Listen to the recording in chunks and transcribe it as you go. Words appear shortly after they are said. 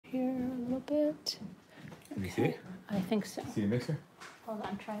little bit. Can you see it? I think so. See the mixer? Hold on,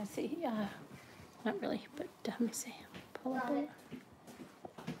 I'm trying to see. Not really, but let me see. Pull up it.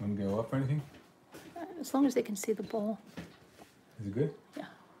 Want to go up or anything? As long as they can see the bowl. Is it good? Yeah.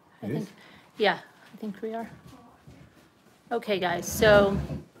 It is? Yeah, I think we are. Okay, guys, so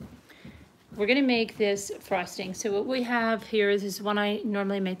we're going to make this frosting. So what we have here is this one I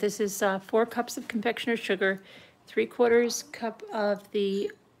normally make. This is 4 cups of confectioner sugar, 3/4 cup of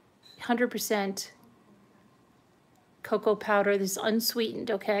the 100% cocoa powder. This is unsweetened,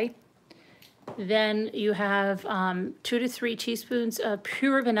 okay? Then you have 2 to 3 teaspoons of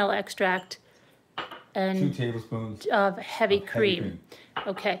pure vanilla extract and 2 tablespoons of heavy cream.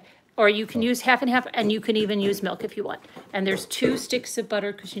 Okay, or you can use half and half, and you can even use milk if you want. And there's 2 sticks of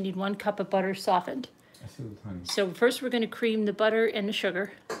butter because you need 1 cup of butter softened. I see the tiny. So first we're going to cream the butter and the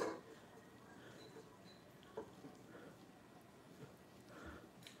sugar.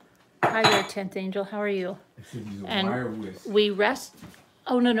 Hi there, 10th Angel. How are you? And we rest.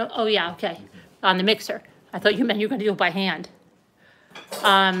 Oh, no. Oh, yeah, okay. On the mixer. I thought you meant you were going to do it by hand.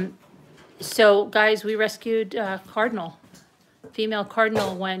 So, guys, we rescued Cardinal. Female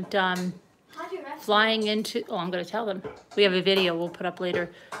Cardinal went flying into... Oh, I'm going to tell them. We have a video we'll put up later.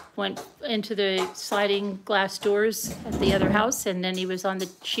 Went into the sliding glass doors at the other house, and then she was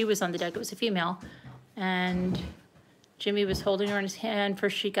on the deck. It was a female. And Jimmy was holding her in his hand.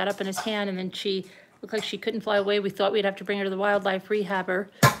 First she got up in his hand, and then she looked like she couldn't fly away. We thought we'd have to bring her to the wildlife rehabber.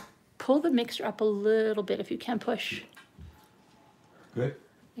 Pull the mixer up a little bit if you can push. Good?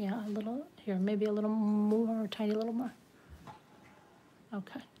 Yeah, a little. Here, maybe a little more, a tiny little more.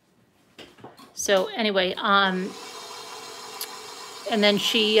 Okay. So anyway, and then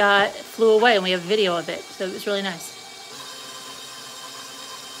she flew away, and we have video of it. So it was really nice.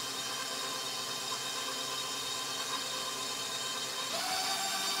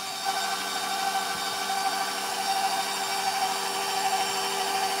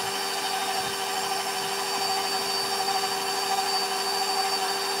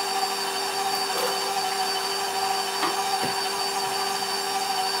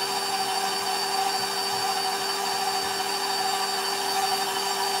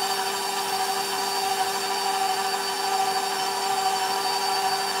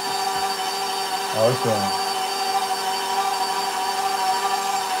 Oh, it's going.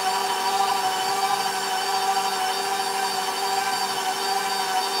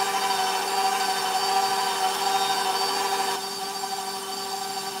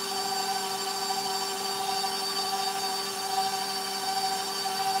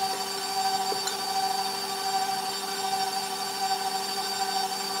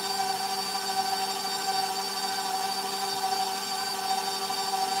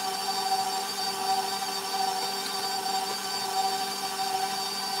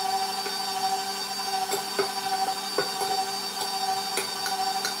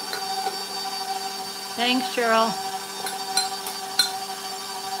 Thanks, Cheryl.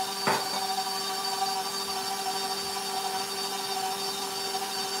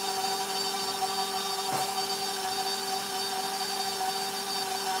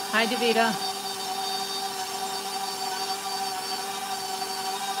 Hi, Davida.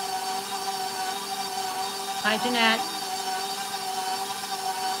 Hi, Jeanette.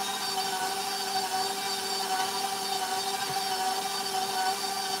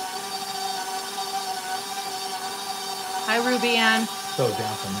 Hi, Ruby Ann. Slow it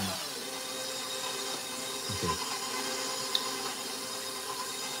down for a minute. Okay.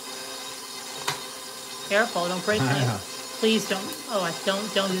 Careful, don't break it. Please don't. Oh,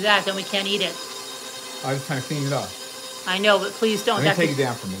 don't do that. Then we can't eat it. I was trying to clean it up. I know, but please don't. Let me take it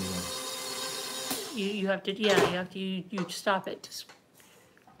down for a minute. You have to. Yeah, you have to. You stop it. Just...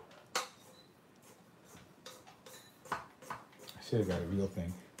 I should have got a real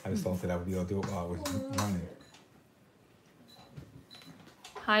thing. I just thought that I would be able to do it while I was running.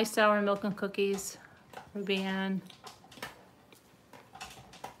 Hi, Sour Milk and Cookies, Ruby Ann.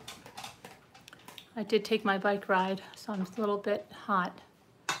 I did take my bike ride, so I'm a little bit hot.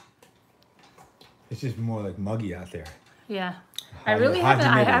 It's just more like muggy out there. Yeah, I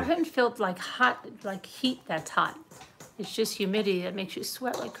haven't felt like hot, like heat that's hot. It's just humidity that makes you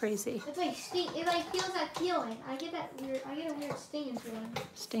sweat like crazy. It's like sting. It like feels that feeling. I get that weird. I get a weird stinging feeling.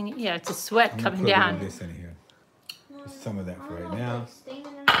 Stinging. Yeah, it's a sweat coming put down. This in here. Just some of that for right now. Get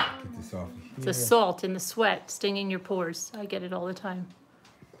this off of here. It's the salt and the sweat stinging your pores. I get it all the time.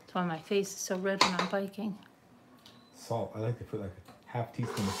 That's why my face is so red when I'm biking. Salt. I like to put like a half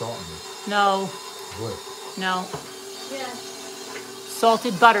teaspoon of salt in this. No. What? No. Yeah.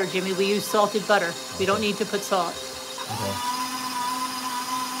 Salted butter, Jimmy. We use salted butter. We don't need to put salt. Okay.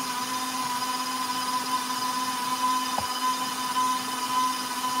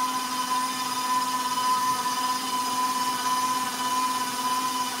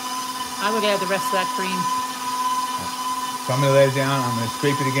 I'm going to add the rest of that cream. So I'm going to let it down. I'm going to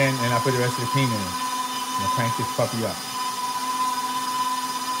scrape it again, and I'll put the rest of the cream in it. I'm going to crank this puppy up.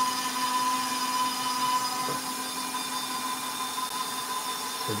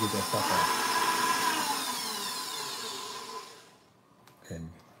 So get that stuff out. Okay.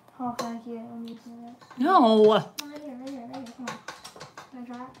 Oh, thank you. Let me do that. No. Oh, right here. Come on. Can I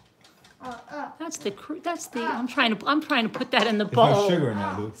try it? That's the. I'm trying to put that in the There's bowl. no sugar in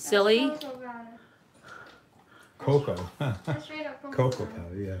that, Luke. Silly. Cocoa. That's straight up Cocoa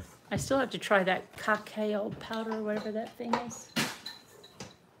powder, yeah. I still have to try that cacao powder or whatever that thing is.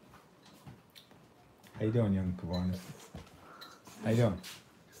 How you doing, young Kavarnas? How you doing?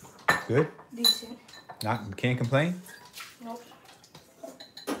 Good? Decent. Can't complain? Nope.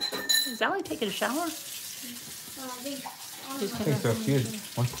 Is Allie taking a shower? Okay, so here's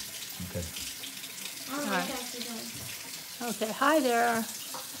one. Okay. I don't know what that's doing. Okay, hi there,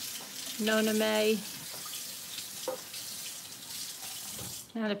 Nona May.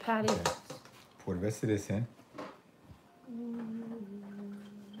 Now to Patty. Okay. Pour the rest of this in.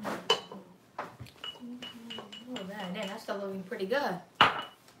 Oh man, that's still looking pretty good.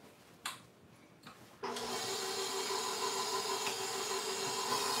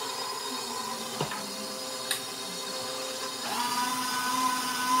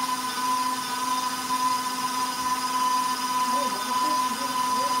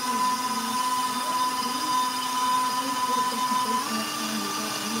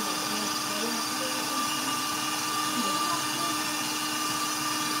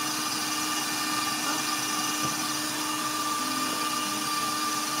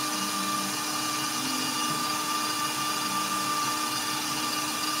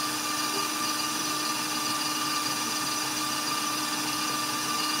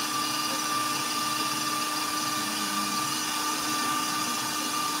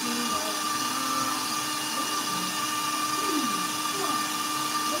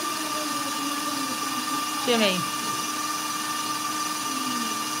 Jimmy,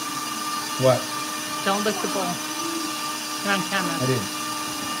 What? don't lick the bowl. You're on camera. I didn't.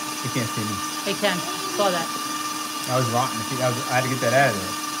 You can't see me. They can. Saw that. I was rotten. I had to get that out of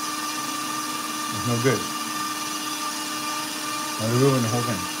there. It's no good. I would ruin the whole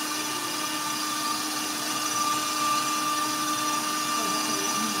thing.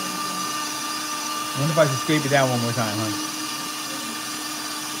 I wonder if I should scrape it down one more time, huh?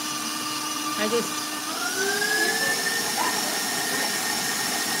 I just.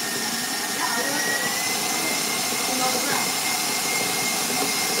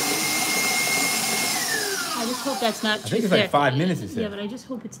 I just hope that's not too thick. I think it's like 5 minutes, it said. Yeah, but I just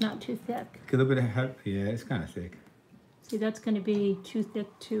hope it's not too thick. A little bit of help. Yeah, it's kind of thick. See, that's going to be too thick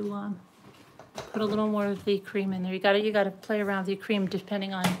to put a little more of the cream in there. You got to play around with the cream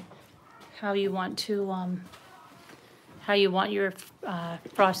depending on how you want to your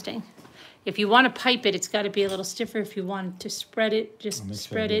frosting. If you want to pipe it, it's got to be a little stiffer. If you want to spread it, just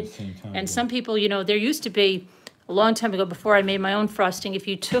spread it. And some people, you know, there used to be a long time ago before I made my own frosting. If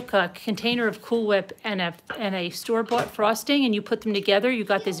you took a container of Cool Whip and a store-bought frosting and you put them together, you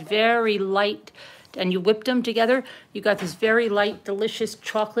got this very light. And you whipped them together, you got this very light, delicious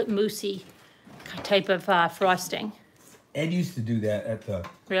chocolate moussey type of frosting. Ed used to do that at the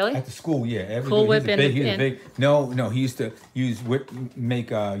school. Yeah, Cool Whip he used to use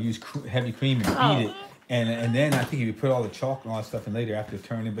use heavy cream and beat it, and then I think he would put all the chalk and all that stuff in later after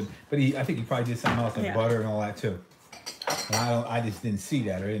turning. But I think he probably did something else like butter and all that too. And I just didn't see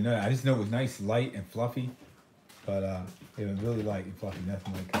that or didn't know that. I just know it was nice, light and fluffy, but it was really light and fluffy.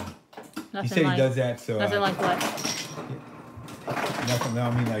 Nothing like. He said he does that so. Nothing like what? Nothing. No,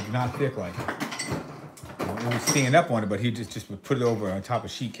 I mean like not thick like. It would stand up on it, but he just would put it over on top of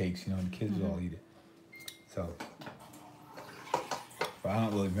sheet cakes, you know, and the kids would all eat it. So, but I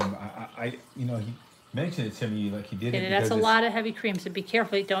don't really remember. He mentioned it to me like he did it. And that's a lot of heavy cream, so be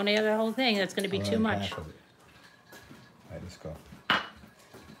careful. Don't add the whole thing. That's going to be too much. All right, let's go. I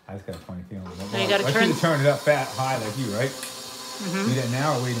just got a funny feeling. Now you got to turn. I should have turned it up high like you, right? Do that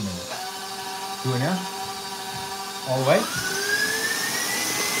now or wait a minute? Do it now? All the way?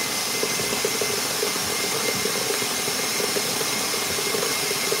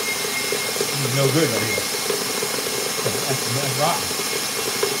 This is no good right here. That's rotten.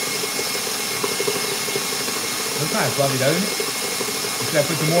 Looks kind of fluffy, doesn't it? Should I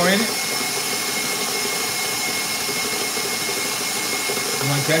put some more in it? You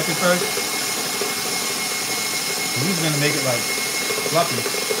want to test it first? He's going to make it like fluffy.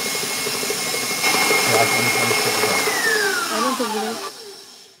 I don't think it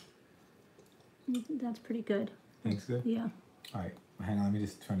is. That's pretty good. Thanks, good. Yeah. All right, hang on. Let me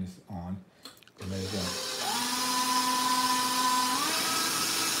just turn this on and let it go.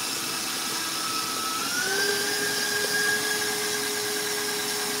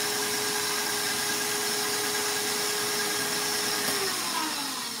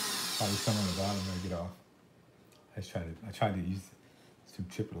 Probably some on the bottom when I get off. I tried to use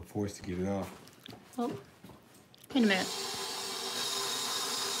centripetal force to get it off. Oh, wait a minute.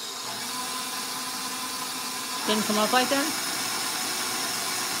 Didn't come up like that?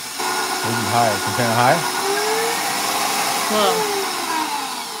 Maybe higher. Can you turn it higher? Whoa.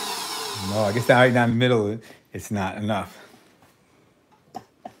 No, I guess right down the middle, it's not enough.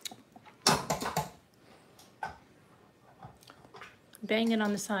 Bang it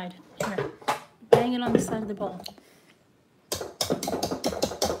on the side. Here. Bang it on the side of the bowl.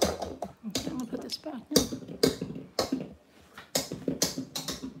 Okay, I'm gonna put this back now.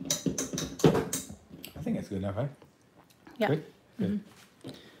 I think that's good enough, right? Yeah. Good? Good. Mm-hmm.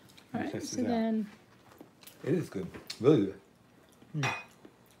 All right, Test so this out. then, It is good. Really good.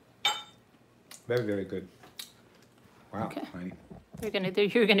 Very, very good. Wow, Okay. honey.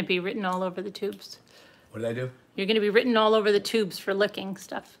 you're gonna be written all over the tubes. What did I do? You're gonna be written all over the tubes for licking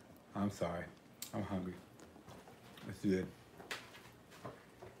stuff. I'm sorry. I'm hungry. Let's do it.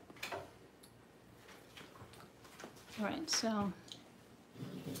 All right, so.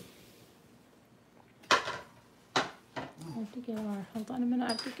 I have to get our, hold on a minute, I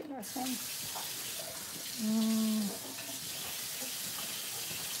have to get our thing.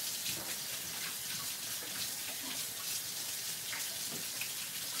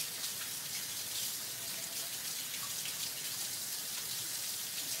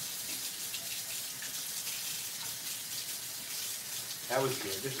 That was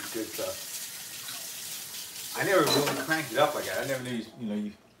good. This is good stuff. I never really cranked it up like that. I never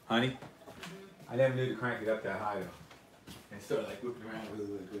knew honey. I never knew to crank it up that high though. And start like whipping around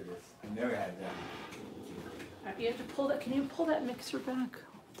really, really good. I never had that. All right, you have to pull that, can you pull that mixer back?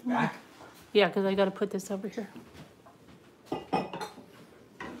 Back? Yeah, because I got to put this over here.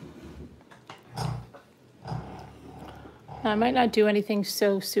 Now, I might not do anything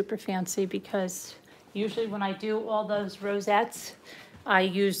so super fancy because usually when I do all those rosettes, I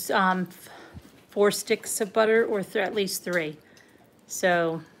use 4 sticks of butter or at least 3.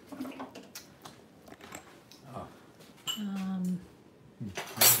 So,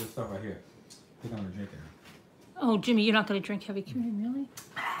 That's good stuff right here. I think I'm gonna drink it. oh, Jimmy, you're not going to drink heavy cream, really?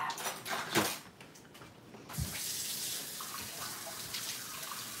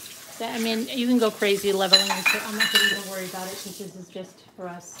 I mean, you can go crazy leveling it. I'm not going to even worry about it because this is just for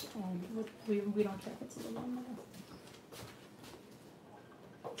us, and we don't care if it's a little on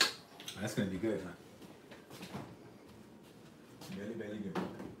the That's gonna be good, huh? Very, very good.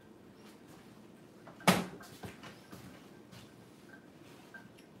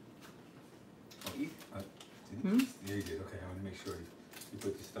 Yeah, you did. Okay, I want to make sure you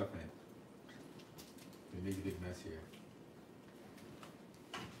put your stuff in it. You made a big mess here.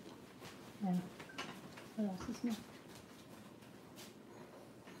 Yeah. What else is new?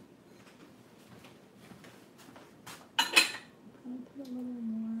 Probably put a little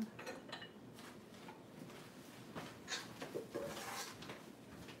more.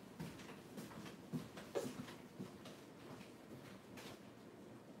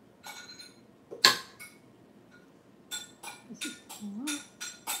 This is a lot.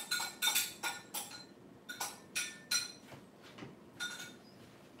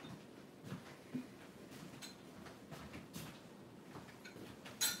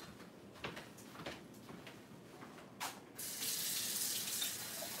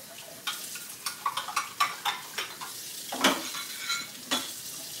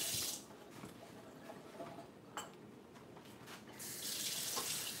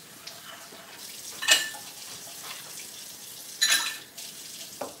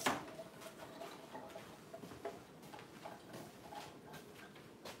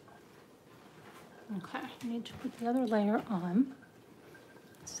 Okay, I need to put the other layer on.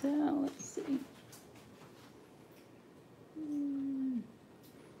 So let's see.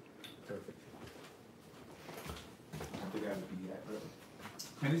 Perfect. I think I would be that early.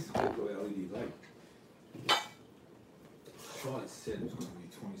 And this is a Calico LED light. Charlotte said it was going to be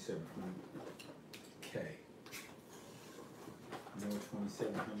 2,700K. You know what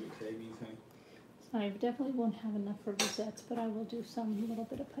 2,700K means, honey? I definitely won't have enough for rosettes, but I will do some little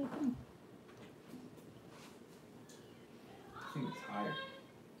bit of piping. I think it's higher.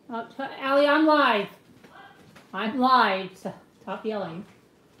 Allie, I'm live. I'm live. Stop yelling.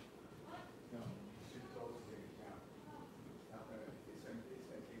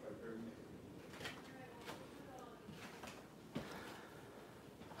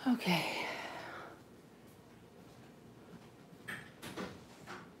 Okay.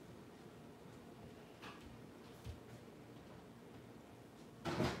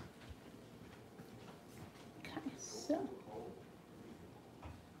 Okay, so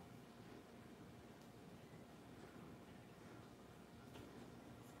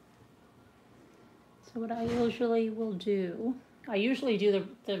what I usually will do, I usually do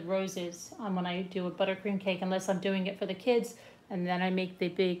the roses when I do a buttercream cake, unless I'm doing it for the kids, and then I make the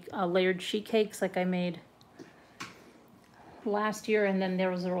big layered sheet cakes like I made last year, and then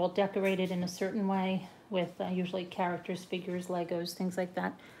those are all decorated in a certain way with usually characters, figures, Legos, things like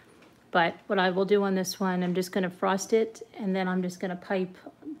that. But what I will do on this one, I'm just going to frost it, and then I'm just going to pipe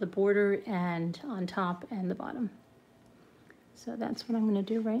the border and on top and the bottom. So that's what I'm going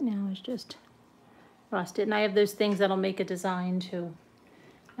to do right now, is just frost it. And I have those things that'll make a design too.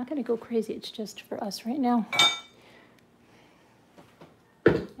 I'm not going to go crazy, it's just for us right now.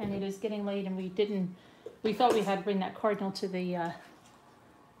 And it is getting late, and we thought we had to bring that cardinal to the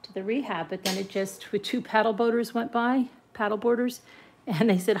rehab, but then it just, with two paddle boaters went by, paddle boarders, and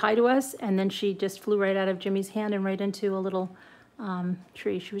they said hi to us, and then she just flew right out of Jimmy's hand and right into a little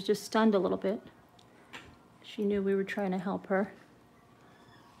tree. She was just stunned a little bit. She knew we were trying to help her.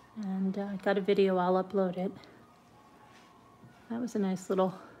 And I got a video, I'll upload it. That was a nice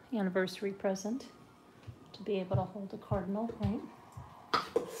little anniversary present, to be able to hold a cardinal, right?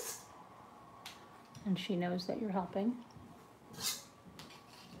 And she knows that you're helping. So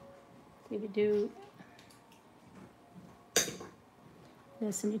you would do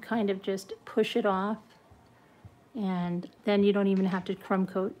this, and you kind of just push it off, and then you don't even have to crumb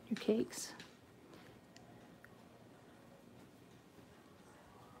coat your cakes.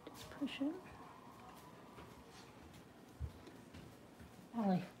 Just push it.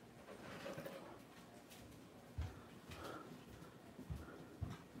 Ollie.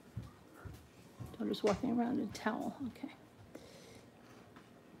 I'm just walking around in a towel. Okay.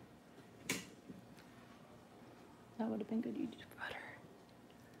 That would have been good. You did butter.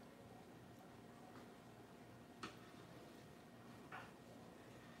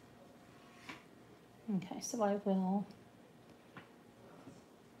 Okay, so I will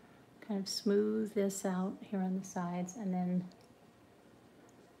kind of smooth this out here on the sides, and then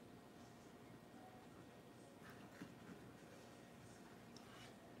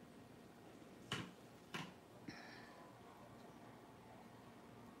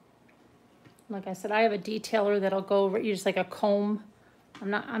like I said, I have a detailer that'll go over, just like a comb. I'm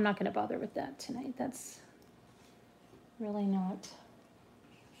not going to bother with that tonight. That's really not.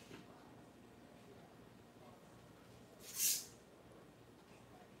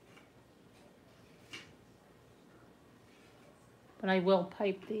 But I will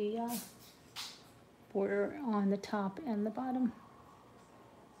pipe the border on the top and the bottom.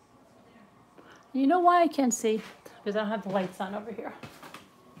 You know why I can't see? Because I don't have the lights on over here.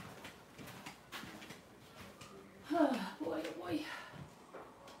 Oh boy, oh boy.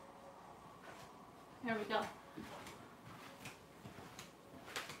 There we go.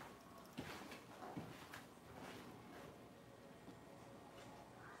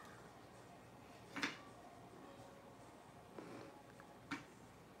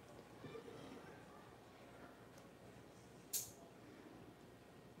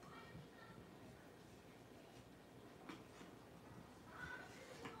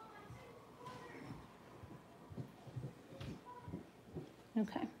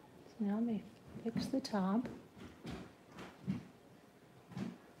 Okay, so now let me fix the top.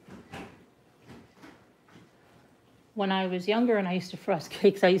 When I was younger and I used to frost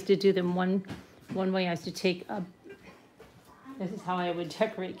cakes, I used to do them one way. I used to take a, this is how I would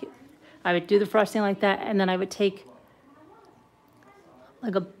decorate it. I would do the frosting like that, and then I would take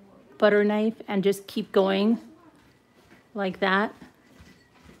like a butter knife and just keep going like that.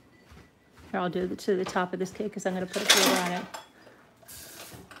 Here, I'll do it to the top of this cake because I'm going to put a border on it.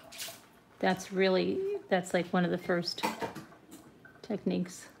 That's like one of the first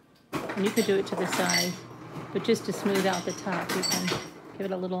techniques. And you could do it to the side, but just to smooth out the top, you can give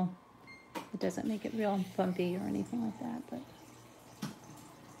it a little, it doesn't make it real bumpy or anything like that, but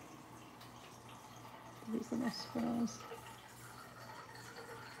these little swirls.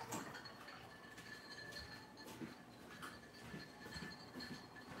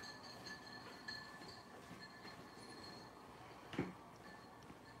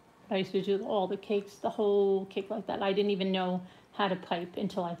 I used to do all the cakes, the whole cake like that. I didn't even know how to pipe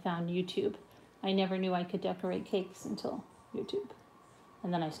until I found YouTube. I never knew I could decorate cakes until YouTube.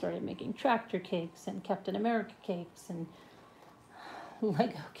 And then I started making tractor cakes and Captain America cakes and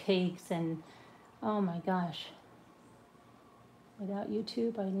Lego cakes and, oh my gosh. Without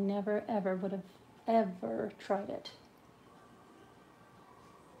YouTube, I never ever would have ever tried it.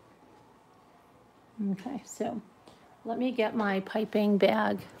 Okay, so let me get my piping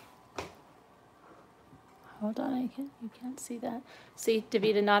bag. Hold on, you can't see that. See,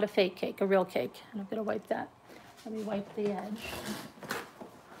 Davida, not a fake cake, a real cake. And I'm gonna wipe that. Let me wipe the edge.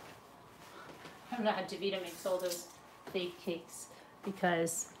 I don't know how Davida makes all those fake cakes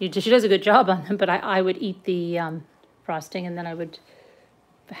because she does a good job on them, but I would eat the frosting and then I would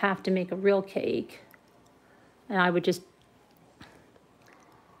have to make a real cake and I would just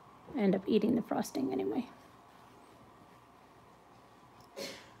end up eating the frosting anyway.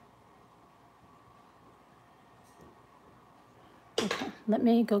 Okay, let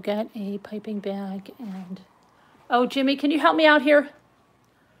me go get a piping bag and... Oh, Jimmy, can you help me out here?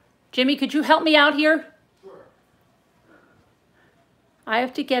 Jimmy, could you help me out here? Sure. I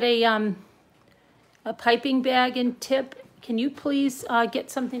have to get a piping bag and tip. Can you please get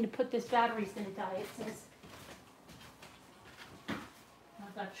something to put this battery's gonna die, it says.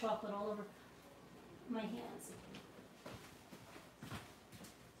 I've got chocolate all over my hands.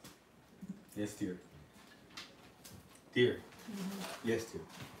 Yes, dear. Dear. Yes, dear.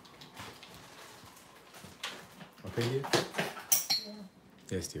 Okay, dear? Yeah.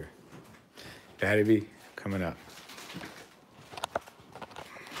 Yes, dear. Battery coming up.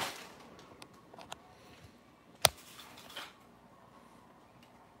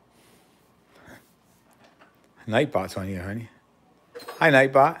 Nightbot's on here, honey. Hi,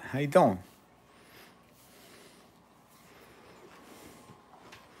 Nightbot. How you doing?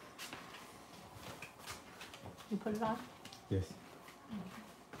 You put it on? Yes.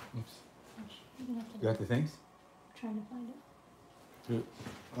 Oops. You're gonna have to You got the things? trying to find it.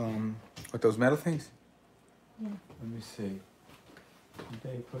 What, those metal things? Yeah. Let me see.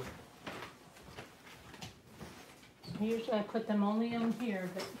 They put... Usually I put them only on here,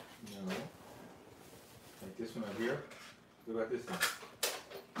 but No. Like this one over here. What about this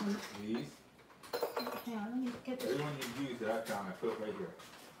one? These. hang on, let me get this. Everyone you use that I found, I put it right here.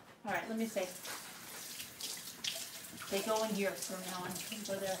 All right, let me see. They go in here from now on. They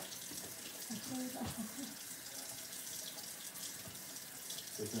go there.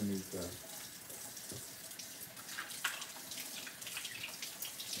 This one needs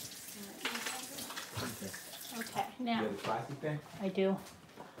Okay, You now got a plastic thing? I do.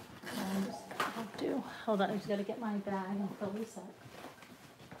 I just have to. Hold on, I just got to get my bag and fill this up.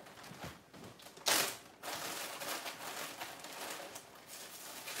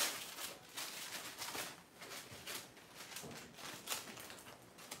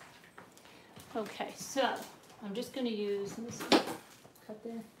 Okay, so I'm just going to use, let me see,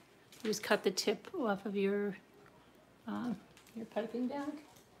 cut the tip off of your piping bag.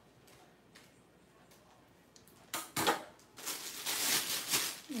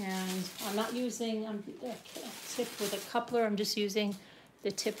 And I'm not using a tip with a coupler, I'm just using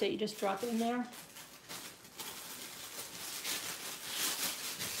the tip that you just drop in there.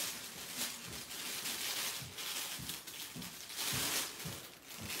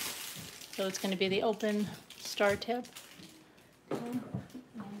 So it's going to be the open star tip. And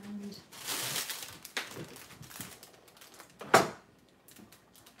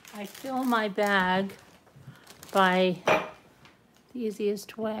I fill my bag by, the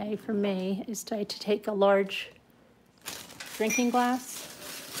easiest way for me is to take a large drinking glass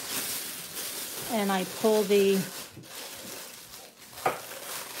and I pull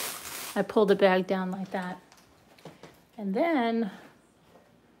the bag down like that. And then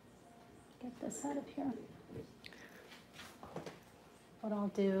get this out of here. What I'll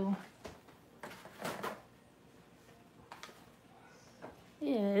do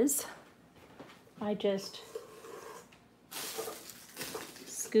is I just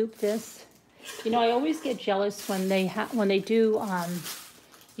scoop this. You know, I always get jealous when they do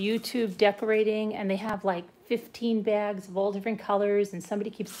YouTube decorating and they have like 15 bags of all different colors and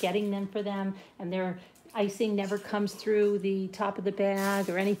somebody keeps getting them for them and their icing never comes through the top of the bag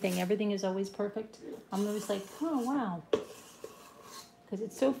or anything. Everything is always perfect. I'm always like, oh wow. Because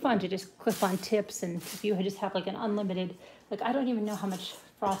it's so fun to just clip on tips, and if you just have like an unlimited, like I don't even know how much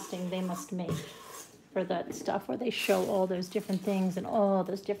frosting they must make for that stuff where they show all those different things and all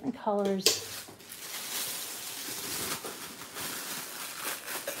those different colors.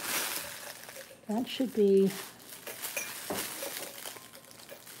 That should be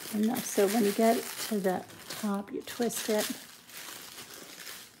enough. So when you get to the top, you twist it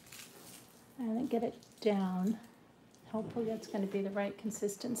and then get it down. Hopefully that's going to be the right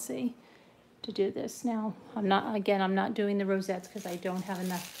consistency to do this. Now, I'm not doing the rosettes because I don't have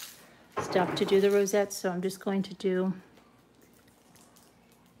enough stuff to do the rosettes, so I'm just going to do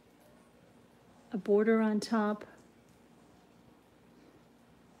a border on top.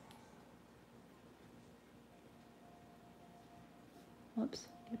 Whoops,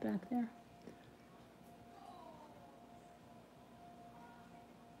 get back there.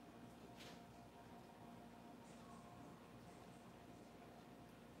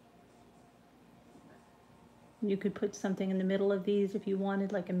 You could put something in the middle of these if you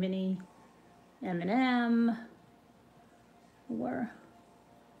wanted, like a mini M&M, or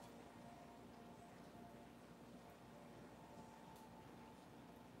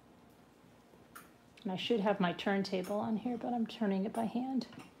and I should have my turntable on here, but I'm turning it by hand.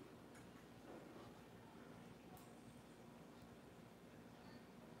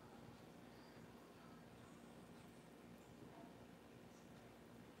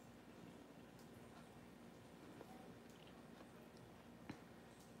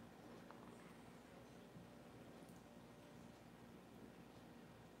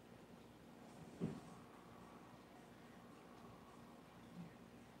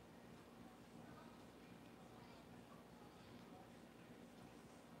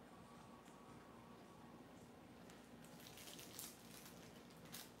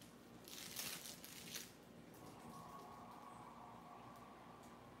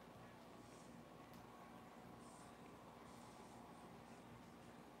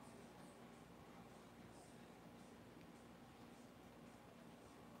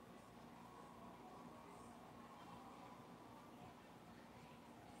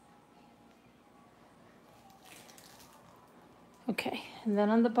 Okay, and then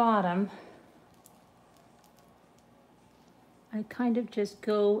on the bottom, I kind of just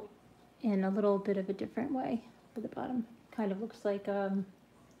go in a little bit of a different way for the bottom. Kind of looks like a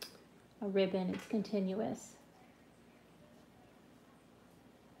ribbon, it's continuous.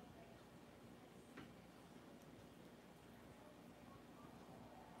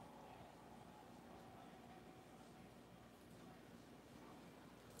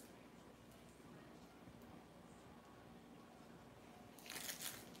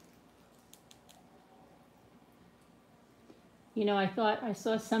 You know, I thought I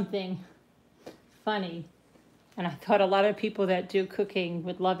saw something funny, and I thought a lot of people that do cooking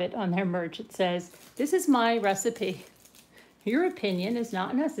would love it on their merch. It says, "This is my recipe. Your opinion is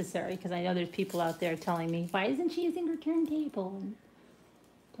not necessary," because I know there's people out there telling me, "Why isn't she using her turntable?"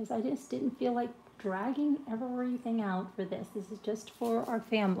 Because I just didn't feel like dragging everything out for this. This is just for our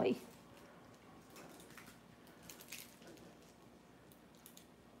family.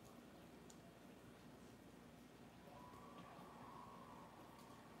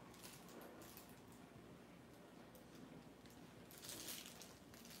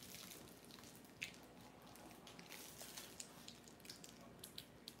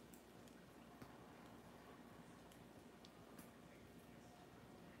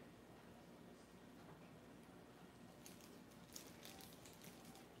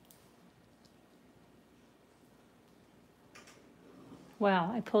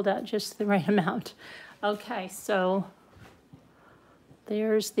 Wow, I pulled out just the right amount. Okay, so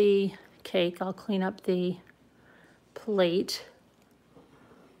there's the cake. I'll clean up the plate.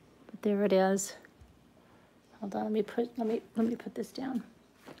 But there it is. Hold on, let me put this down.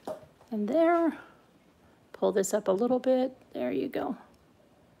 And there, pull this up a little bit. There you go.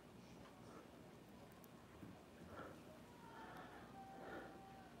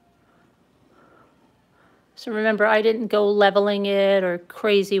 So remember, I didn't go leveling it or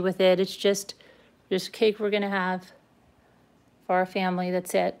crazy with it. It's just cake we're gonna have for our family,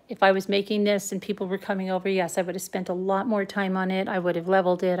 that's it. If I was making this and people were coming over, yes, I would have spent a lot more time on it. I would have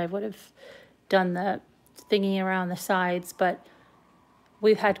leveled it. I would have done the thingy around the sides, but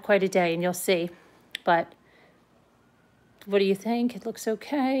we've had quite a day and you'll see. But what do you think? It looks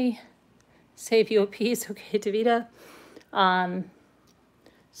okay. Save you a piece, okay, Davida?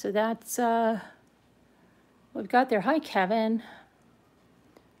 So that's, we've got there. Hi, Kevin.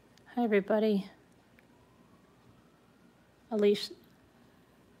 Hi, everybody. Alicia.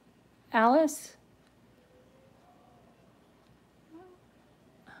 Alice?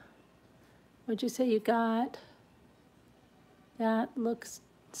 What'd you say you got? That looks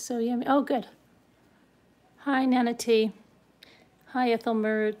so yummy. Oh, good. Hi, Nana T. Hi, Ethel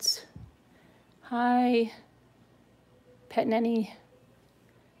Mertz. Hi, Pet Nenny.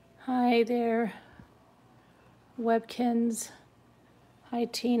 Hi there. Webkins. Hi,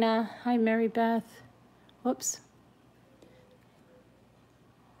 Tina. Hi, Mary Beth. Whoops.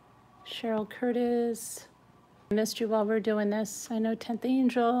 Cheryl Curtis. I missed you while we're doing this. I know 10th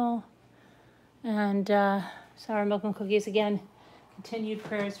Angel. And Sour Milk and Cookies again. Continued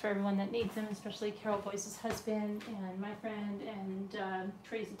prayers for everyone that needs them, especially Carol Boyce's husband and my friend and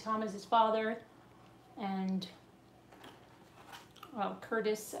Tracy Thomas's father. and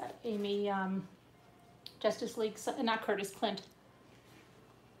Curtis, Amy, Justice League son, not Curtis, Clint.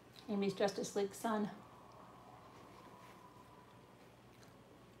 Amy's Justice League son.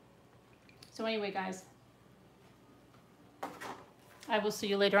 So anyway, guys, I will see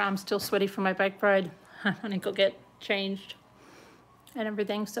you later. I'm still sweaty from my bike ride. I'm gonna go get changed and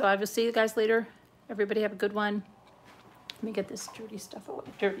everything. So I will see you guys later. Everybody have a good one. Let me get this dirty stuff away.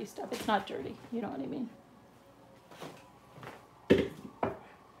 Dirty stuff. It's not dirty. You know what I mean.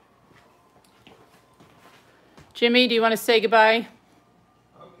 Jimmy, do you want to say goodbye? Okay,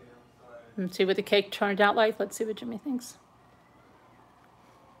 I'm sorry. Let's see what the cake turned out like. Let's see what Jimmy thinks.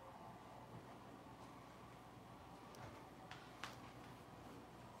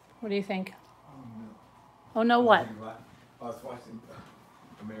 What do you think? Oh no, what? I was watching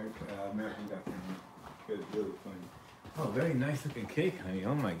American Got Talent. It was really funny. Oh, very nice looking cake, honey.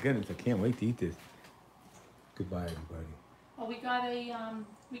 Oh my goodness, I can't wait to eat this. Goodbye, everybody. Oh, we got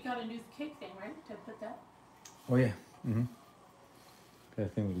a new cake thing, right? To put that. Oh yeah. Mm-hmm. Got a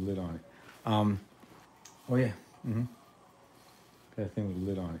thing with a lid on it. Oh yeah. Mm-hmm. Got a thing with a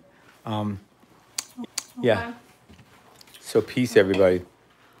lid on it. Okay. Yeah. So peace, everybody.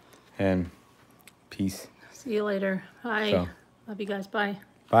 And peace. See you later. Bye. So. Love you guys. Bye.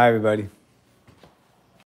 Bye, everybody.